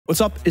What's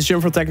up, it's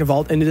Serum from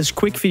Teknovault, and in this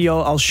quick video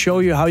I'll show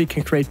you how you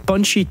can create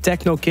punchy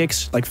techno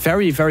kicks, like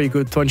very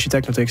good punchy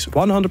techno kicks,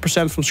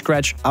 100% from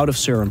scratch out of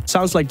Serum.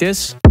 Sounds like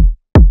this,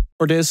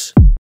 or this.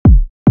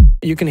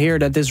 You can hear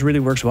that this really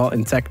works well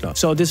in techno.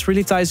 So this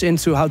really ties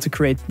into how to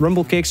create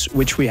rumble kicks,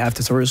 which we have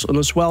tutorials on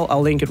as well.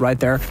 I'll link it right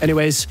there.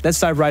 Anyways,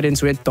 let's dive right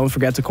into it. Don't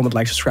forget to comment,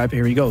 like, subscribe.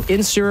 Here we go.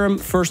 In Serum,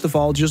 first of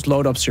all, just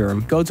load up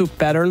Serum. Go to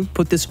pattern,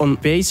 put this on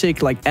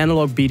basic like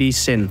analog BD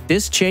syn.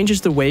 This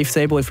changes the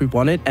wavetable if we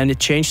want it, and it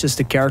changes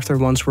the character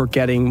once we're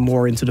getting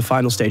more into the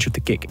final stage of the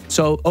kick.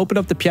 So open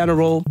up the piano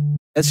roll.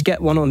 Let's get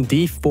one on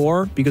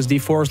D4, because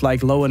D4 is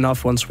like low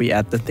enough once we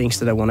add the things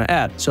that I want to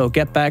add. So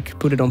get back,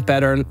 put it on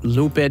pattern,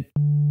 loop it.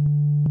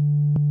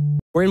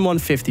 We're in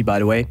 150, by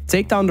the way.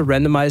 Take down the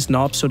randomized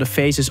knob so the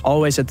phase is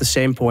always at the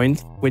same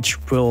point, which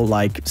will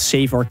like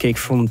save our kick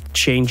from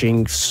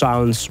changing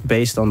sounds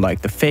based on like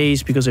the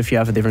phase, because if you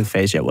have a different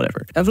phase, yeah,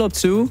 whatever. Envelope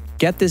 2,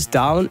 get this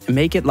down and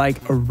make it like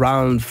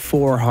around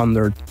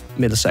 400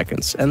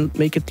 milliseconds and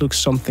make it look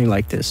something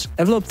like this.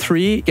 Envelope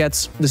 3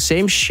 gets the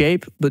same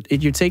shape, but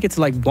you take it to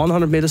like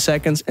 100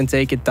 milliseconds and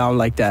take it down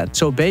like that.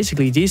 So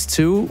basically these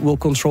two will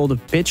control the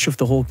pitch of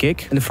the whole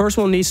kick. And the first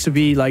one needs to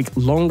be like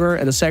longer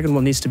and the second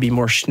one needs to be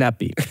more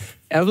snappy.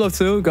 Envelope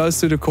 2 goes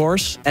to the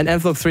chorus and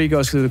envelope 3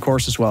 goes to the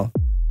chorus as well.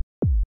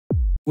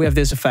 We have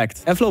this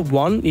effect. Envelope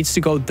 1 needs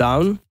to go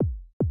down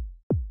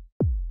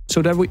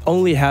so that we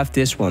only have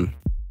this one.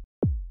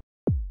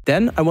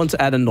 Then I want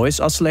to add a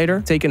noise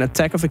oscillator, take an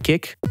attack of a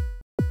kick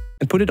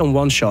and put it on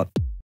one shot.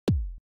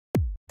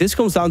 This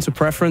comes down to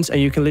preference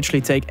and you can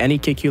literally take any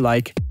kick you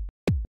like.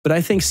 But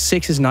I think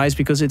 6 is nice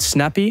because it's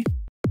snappy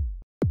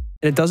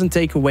and it doesn't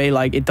take away,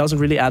 like it doesn't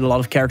really add a lot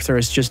of character,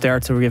 it's just there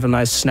to give a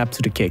nice snap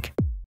to the kick.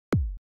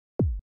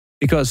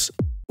 Because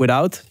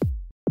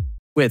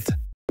with,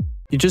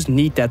 you just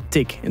need that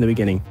tick in the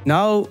beginning.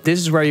 Now, this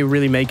is where you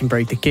really make and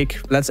break the kick.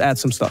 Let's add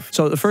some stuff.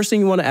 So the first thing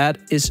you want to add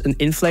is an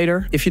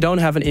inflator. If you don't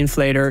have an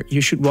inflator,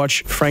 you should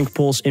watch Frank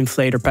Paul's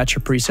inflator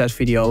patcher preset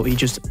video. He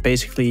just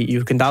basically,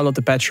 you can download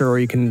the patcher or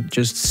you can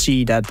just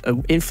see that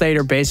an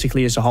inflator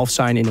basically is a half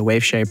sine in a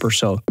wave shaper.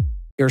 So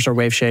here's our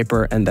wave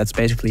shaper and that's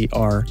basically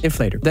our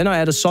inflator. Then I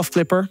add a soft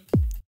clipper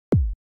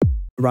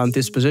around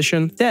this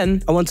position.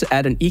 Then I want to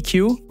add an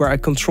EQ where I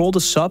control the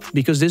sub,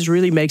 because this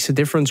really makes a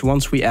difference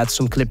once we add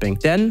some clipping.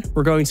 Then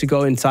we're going to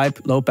go in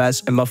type, low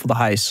pass and muffle the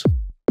highs.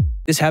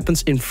 This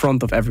happens in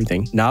front of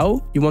everything.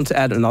 Now you want to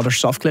add another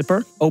soft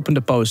clipper, open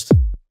the post.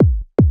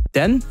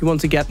 Then you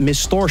want to get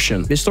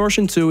Mistortion.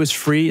 Mistortion 2 is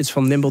free, it's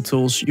from Nimble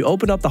Tools. You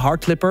open up the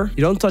hard clipper,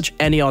 you don't touch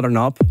any other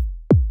knob.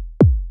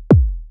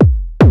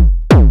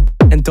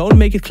 And don't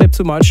make it clip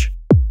too much,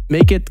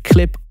 make it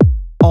clip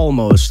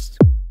almost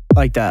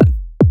like that.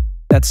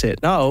 That's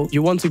it. Now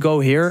you want to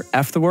go here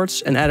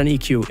afterwards and add an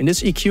EQ. In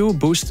this EQ,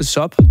 boost the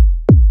sub,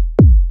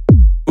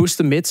 boost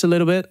the mids a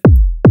little bit,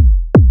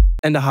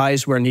 and the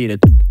highs where needed.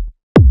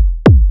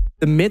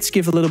 The mids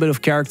give a little bit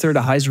of character,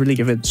 the highs really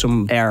give it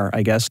some air,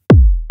 I guess.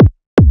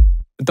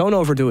 But don't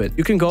overdo it.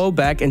 You can go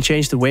back and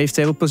change the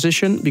wavetable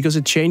position because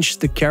it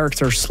changed the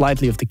character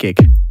slightly of the kick.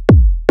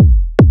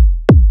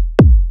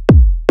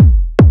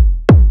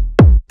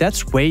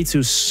 That's way too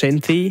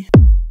synthy.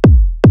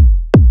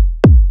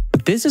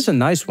 This is a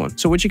nice one.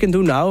 So what you can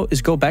do now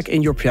is go back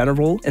in your piano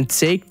roll and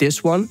take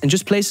this one and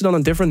just place it on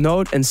a different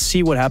note and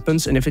see what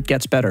happens and if it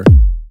gets better.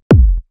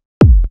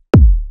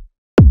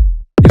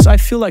 Because I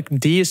feel like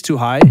D is too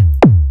high.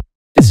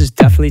 This is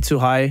definitely too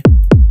high.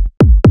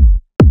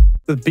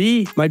 But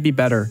B might be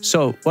better.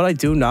 So what I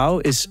do now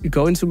is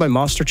go into my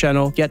master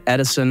channel, get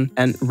Edison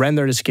and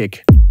render this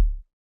kick.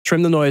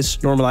 Trim the noise,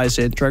 normalize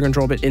it, drag and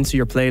drop it into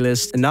your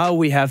playlist. And now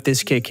we have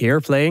this kick here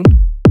playing.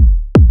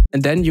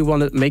 And then you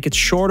want to make it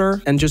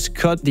shorter and just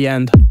cut the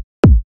end.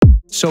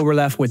 So we're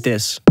left with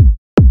this.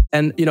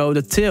 And you know,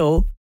 the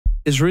tail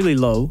is really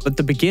low, but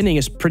the beginning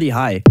is pretty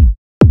high,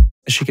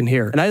 as you can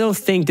hear. And I don't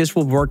think this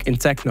will work in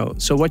techno.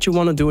 So what you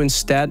want to do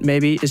instead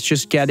maybe is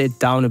just get it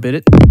down a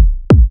bit.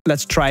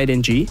 Let's try it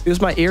in G,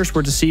 because my ears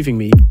were deceiving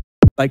me.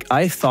 Like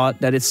I thought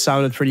that it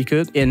sounded pretty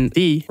good in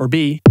D or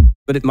B,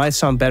 but it might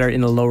sound better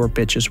in a lower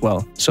pitch as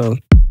well. So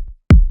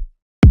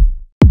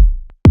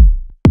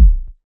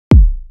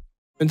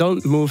and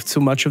don't move too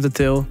much of the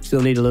tail, still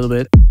need a little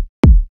bit.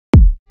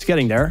 It's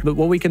getting there. But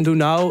what we can do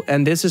now,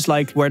 and this is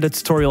like where the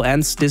tutorial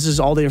ends, this is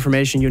all the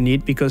information you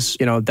need because,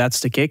 you know, that's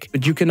the kick.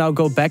 But you can now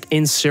go back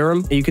in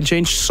Serum and you can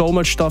change so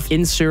much stuff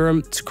in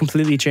Serum to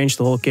completely change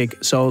the whole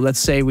kick. So let's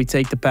say we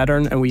take the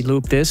pattern and we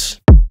loop this.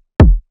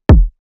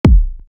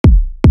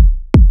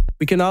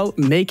 We can now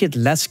make it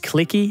less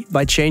clicky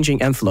by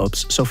changing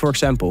envelopes. So for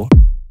example,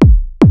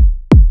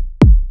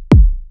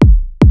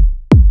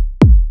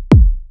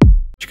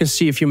 you can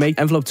see if you make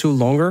envelope 2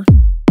 longer,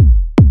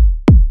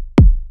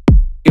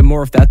 get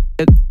more of that.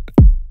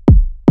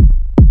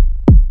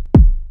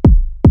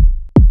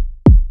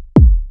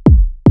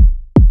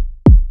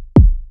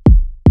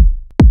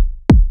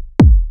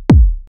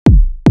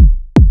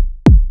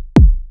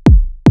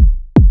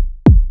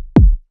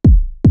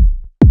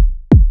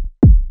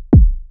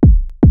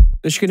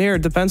 The As you can hear,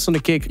 it depends on the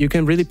kick. You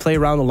can really play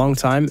around a long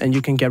time and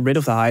you can get rid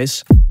of the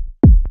highs.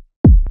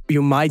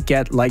 You might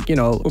get like, you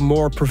know, a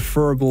more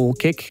preferable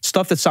kick,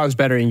 stuff that sounds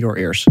better in your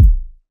ears.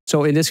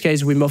 So in this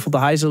case, we muffle the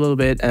highs a little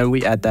bit and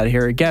we add that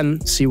here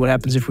again. See what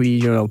happens if we,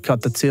 you know,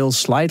 cut the tail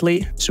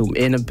slightly. Zoom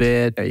in a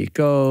bit. There you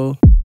go.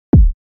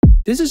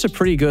 This is a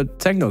pretty good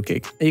techno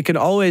kick. You can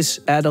always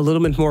add a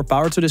little bit more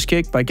power to this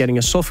kick by getting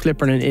a soft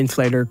clipper and an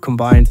inflator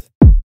combined.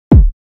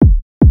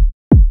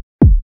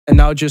 And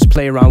now just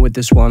play around with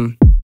this one.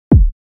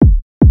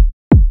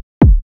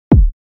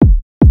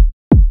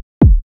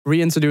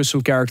 Reintroduce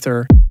some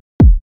character.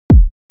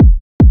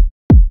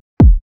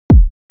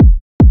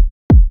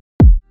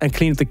 And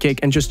clean up the kick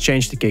and just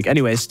change the kick.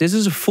 Anyways, this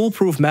is a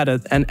foolproof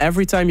method. And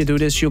every time you do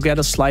this, you'll get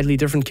a slightly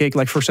different kick.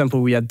 Like for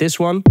example, we have this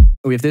one,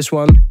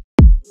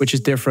 which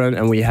is different.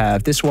 And we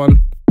have this one.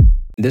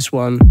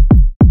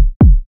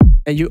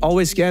 And you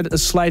always get a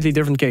slightly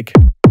different kick.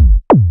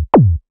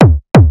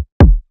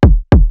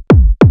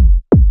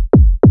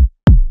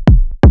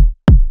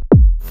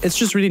 It's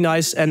just really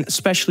nice, and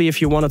especially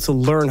if you wanted to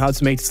learn how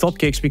to make the top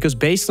kicks, because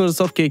based on the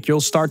top kick,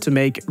 you'll start to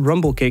make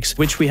rumble kicks,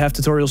 which we have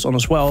tutorials on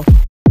as well.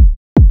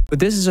 But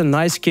this is a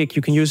nice kick.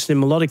 You can use it in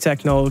melodic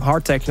techno,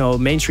 hard techno,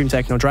 mainstream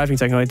techno, driving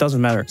techno, it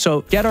doesn't matter.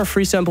 So get our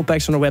free sample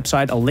packs on our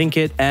website. I'll link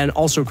it, and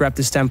also grab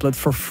this template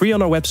for free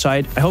on our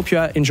website. I hope you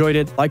enjoyed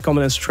it. Like,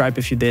 comment, and subscribe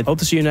if you did. Hope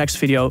to see you in the next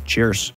video. Cheers.